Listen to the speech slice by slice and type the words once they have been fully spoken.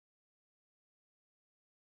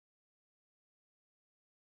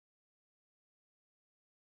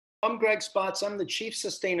I'm Greg Spotts. I'm the Chief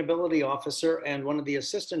Sustainability Officer and one of the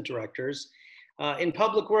Assistant Directors in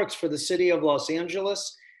Public Works for the City of Los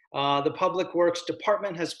Angeles. The Public Works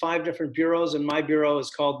Department has 5 different bureaus, and my bureau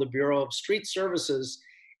is called the Bureau of Street Services.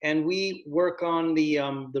 And we work on the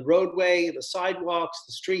roadway, the sidewalks,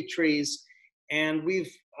 the street trees, and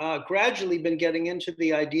we've gradually been getting into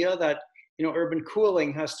the idea that urban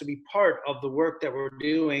cooling has to be part of the work that we're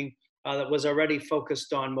doing that was already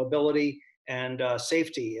focused on mobility and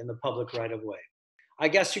safety in the public right-of-way. I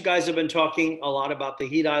guess you guys have been talking a lot about the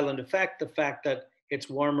heat island effect, the fact that it's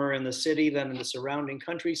warmer in the city than in the surrounding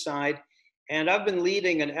countryside. And I've been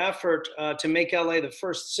leading an effort to make LA the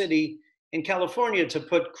first city in California to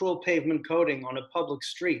put cool pavement coating on a public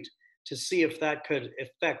street to see if that could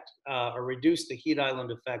affect or reduce the heat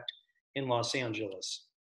island effect in Los Angeles.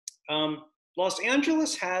 Los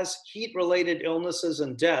Angeles has heat-related illnesses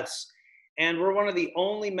and deaths, and we're one of the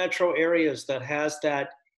only metro areas that has that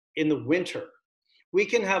in the winter. We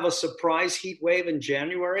can have a surprise heat wave in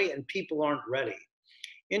January and people aren't ready.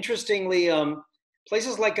 Interestingly,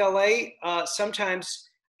 places like LA sometimes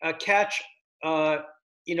catch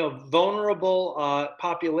vulnerable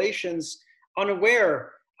populations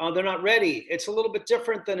unaware. They're not ready. It's a little bit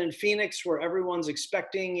different than in Phoenix, where everyone's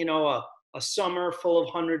expecting a summer full of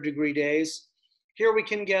 100-degree days. Here we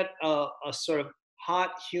can get a sort of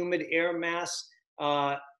hot, humid air mass,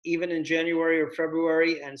 even in January or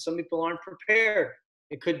February, and some people aren't prepared.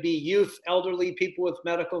 It could be youth, elderly, people with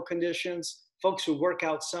medical conditions, folks who work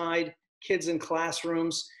outside, kids in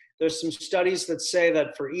classrooms. There's some studies that say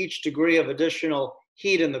that for each degree of additional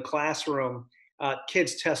heat in the classroom,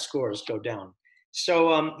 kids' test scores go down.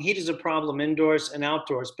 So heat is a problem indoors and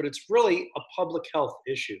outdoors, but it's really a public health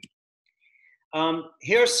issue.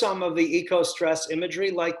 Here's some of the EcoStress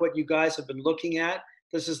imagery, like what you guys have been looking at.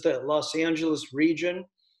 This is the Los Angeles region.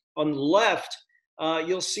 On the left,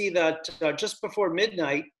 you'll see that just before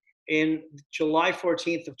midnight in July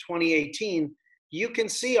 14th of 2018, you can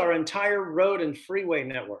see our entire road and freeway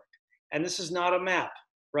network. And this is not a map,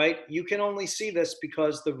 right? You can only see this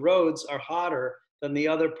because the roads are hotter than the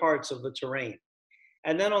other parts of the terrain.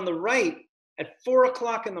 And then on the right, at 4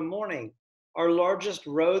 o'clock in the morning, our largest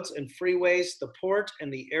roads and freeways, the port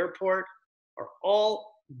and the airport, are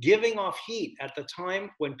all giving off heat at the time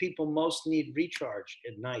when people most need recharge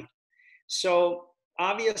at night. So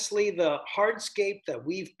obviously the hardscape that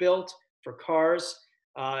we've built for cars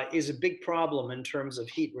is a big problem in terms of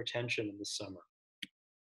heat retention in the summer.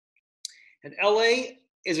 And LA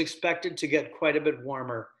is expected to get quite a bit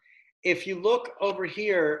warmer. If you look over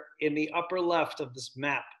here in the upper left of this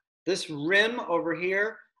map, this rim over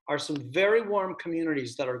here are some very warm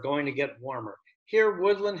communities that are going to get warmer. Here,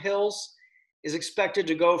 Woodland Hills is expected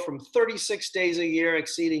to go from 36 days a year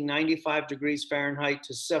exceeding 95 degrees Fahrenheit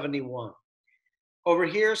to 71. Over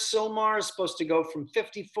here, Sylmar is supposed to go from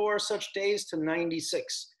 54 such days to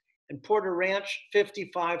 96, and Porter Ranch,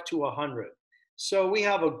 55 to 100. So we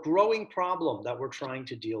have a growing problem that we're trying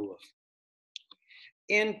to deal with.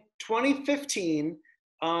 In 2015,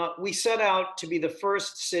 we set out to be the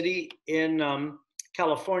first city in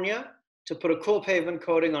California to put a cool pavement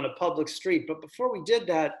coating on a public street. But before we did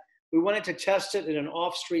that, we wanted to test it in an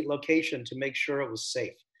off-street location to make sure it was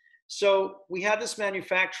safe. So we had this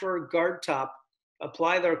manufacturer, Guard Top,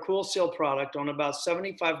 apply their Cool Seal product on about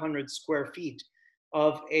 7,500 square feet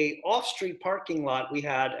of a off-street parking lot we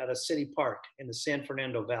had at a city park in the San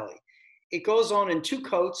Fernando Valley. It goes on in 2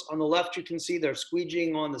 coats. On the left, you can see they're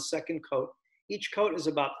squeegeeing on the second coat. Each coat is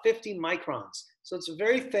about 50 microns. So it's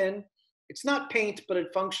very thin. It's not paint, but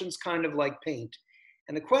it functions kind of like paint.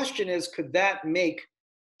 And the question is, could that make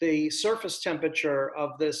the surface temperature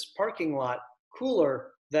of this parking lot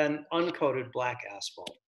cooler than uncoated black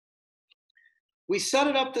asphalt? We set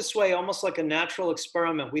it up this way, almost like a natural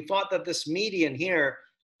experiment. We thought that this median here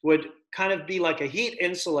would kind of be like a heat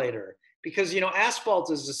insulator, because asphalt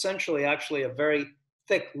is essentially actually a very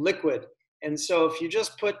thick liquid. And so if you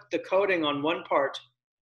just put the coating on one part,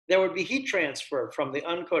 there would be heat transfer from the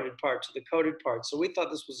uncoated part to the coated part. So we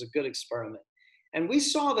thought this was a good experiment. And we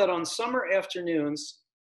saw that on summer afternoons,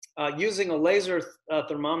 using a laser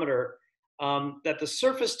thermometer, that the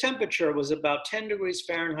surface temperature was about 10 degrees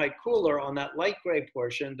Fahrenheit cooler on that light gray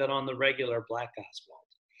portion than on the regular black asphalt.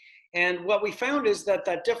 And what we found is that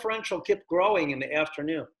that differential kept growing in the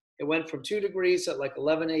afternoon. It went from 2 degrees at like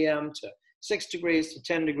 11 a.m. to 6 degrees to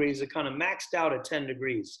 10 degrees. It kind of maxed out at 10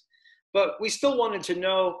 degrees. But we still wanted to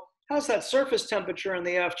know, how does that surface temperature in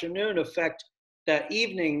the afternoon affect that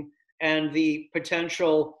evening and the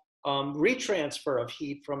potential retransfer of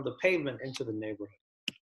heat from the pavement into the neighborhood?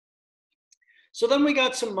 So then we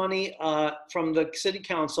got some money from the city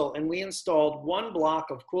council, and we installed one block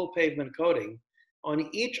of cool pavement coating on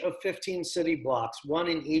each of 15 city blocks, one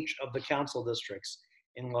in each of the council districts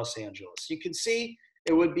in Los Angeles. You can see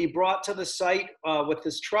it would be brought to the site with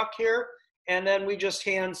this truck here, and then we just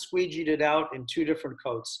hand squeegeed it out in two different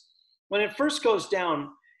coats. When it first goes down,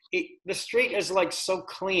 the street is like so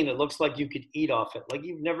clean, it looks like you could eat off it. Like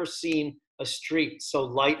you've never seen a street so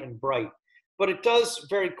light and bright. But it does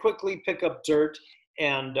very quickly pick up dirt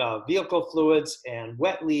and vehicle fluids and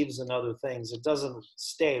wet leaves and other things. It doesn't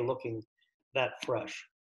stay looking that fresh.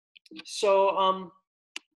 So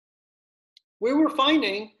we were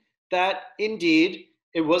finding that indeed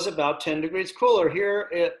it was about 10 degrees cooler. Here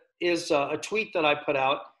it is a tweet that I put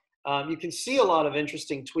out. You can see a lot of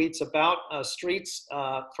interesting tweets about streets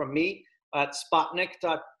from me at Spotnik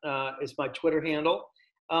is my Twitter handle.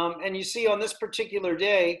 And you see on this particular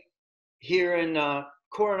day here in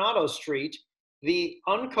Coronado Street, the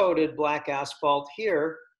uncoated black asphalt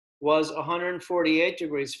here was 148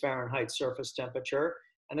 degrees Fahrenheit surface temperature,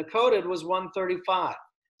 and the coated was 135.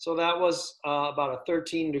 So that was about a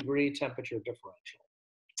 13-degree temperature differential.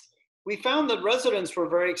 We found that residents were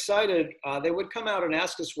very excited. They would come out and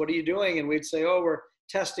ask us, what are you doing? And we'd say, oh, we're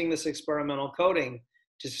testing this experimental coating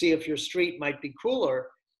to see if your street might be cooler.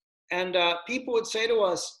 And people would say to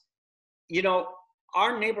us, you know,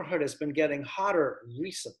 our neighborhood has been getting hotter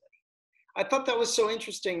recently. I thought that was so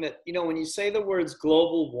interesting that, you know, when you say the words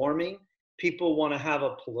global warming, people want to have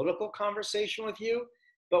a political conversation with you.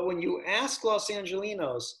 But when you ask Los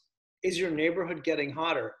Angelinos, is your neighborhood getting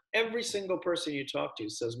hotter? Every single person you talk to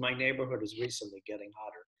says, my neighborhood is recently getting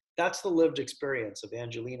hotter. That's the lived experience of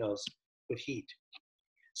Angelinos with heat.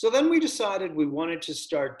 So then we decided we wanted to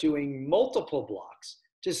start doing multiple blocks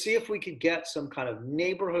to see if we could get some kind of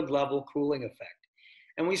neighborhood level cooling effect.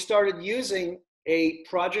 And we started using a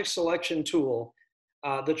project selection tool,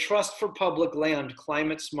 the Trust for Public Land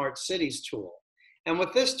Climate Smart Cities tool. And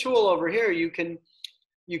with this tool over here, you can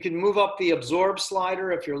move up the absorb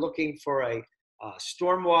slider if you're looking for a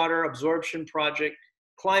stormwater absorption project,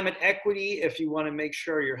 climate equity if you want to make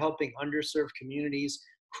sure you're helping underserved communities,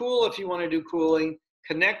 cool if you want to do cooling,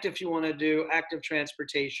 connect if you want to do active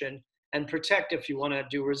transportation, and protect if you want to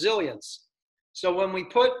do resilience. So when we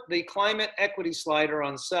put the climate equity slider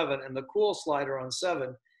on 7 and the cool slider on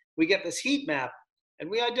 7, we get this heat map, and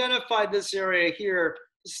we identified this area here.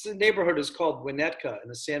 This neighborhood is called Winnetka in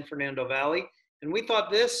the San Fernando Valley. And we thought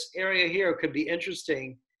this area here could be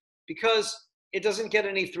interesting because it doesn't get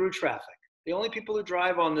any through traffic. The only people who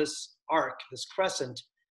drive on this arc, this crescent,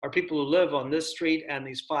 are people who live on this street and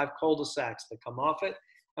these 5 cul-de-sacs that come off it.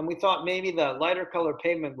 And we thought maybe the lighter color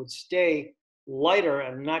pavement would stay lighter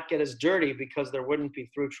and not get as dirty because there wouldn't be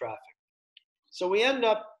through traffic. So we end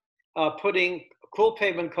up putting cool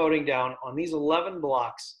pavement coating down on these 11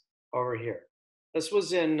 blocks over here. This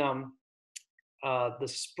was in the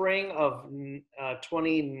spring of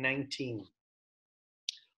 2019.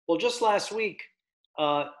 Well, just last week,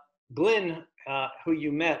 Glenn, who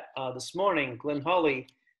you met this morning, Glenn Hulley,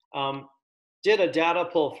 did a data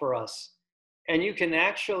pull for us. And you can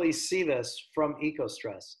actually see this from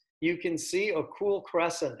EcoStress. You can see a cool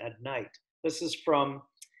crescent at night. This is from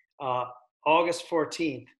August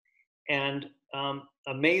 14th. And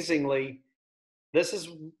amazingly, this is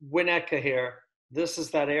Winnetka here. This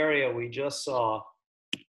is that area we just saw.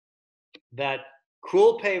 That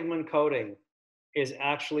cool pavement coating is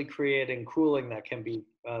actually creating cooling that can be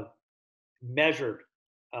measured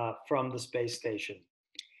from the space station.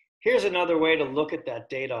 Here's another way to look at that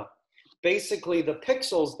data. Basically, the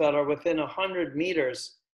pixels that are within 100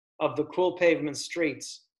 meters of the cool pavement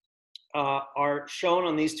streets are shown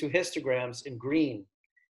on these 2 histograms in green.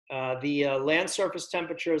 The land surface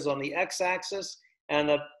temperature is on the x-axis, and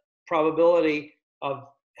the probability of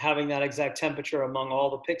having that exact temperature among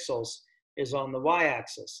all the pixels is on the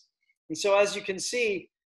y-axis. And so as you can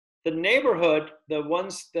see, the neighborhood,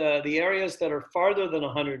 the areas that are farther than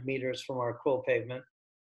 100 meters from our cool pavement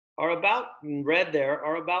are about, in red there,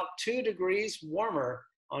 are about 2 degrees warmer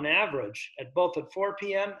on average at both at 4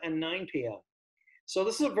 p.m. and 9 p.m. So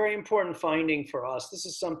this is a very important finding for us. This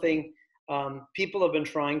is something people have been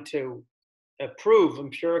trying to prove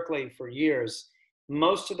empirically for years.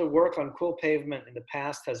 Most of the work on cool pavement in the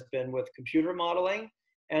past has been with computer modeling.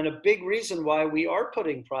 And a big reason why we are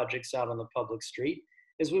putting projects out on the public street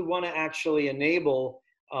is we want to actually enable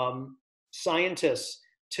scientists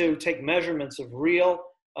to take measurements of real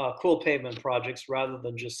cool pavement projects rather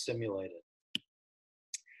than just simulate it.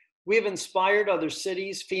 We've inspired other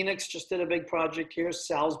cities. Phoenix just did a big project here.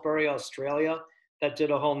 Salisbury, Australia, that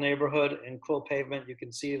did a whole neighborhood in cool pavement. You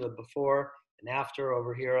can see the before and after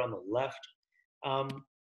over here on the left. Um,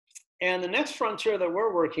 and the next frontier that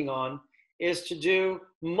we're working on is to do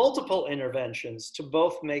multiple interventions to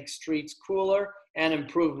both make streets cooler and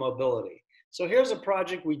improve mobility. So here's a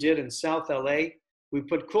project we did in South LA. We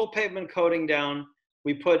put cool pavement coating down.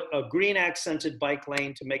 We put a green accented bike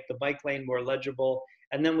lane to make the bike lane more legible.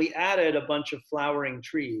 And then we added a bunch of flowering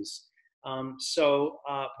trees. And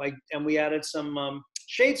we added some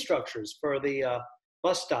shade structures for the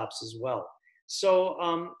bus stops as well.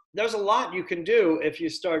 So there's a lot you can do if you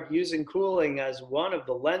start using cooling as one of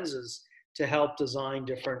the lenses to help design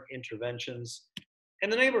different interventions in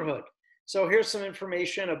the neighborhood. So here's some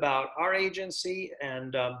information about our agency,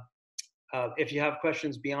 and if you have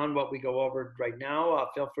questions beyond what we go over right now,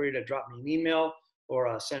 feel free to drop me an email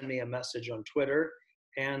or send me a message on Twitter.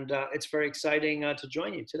 And it's very exciting to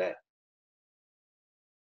join you today.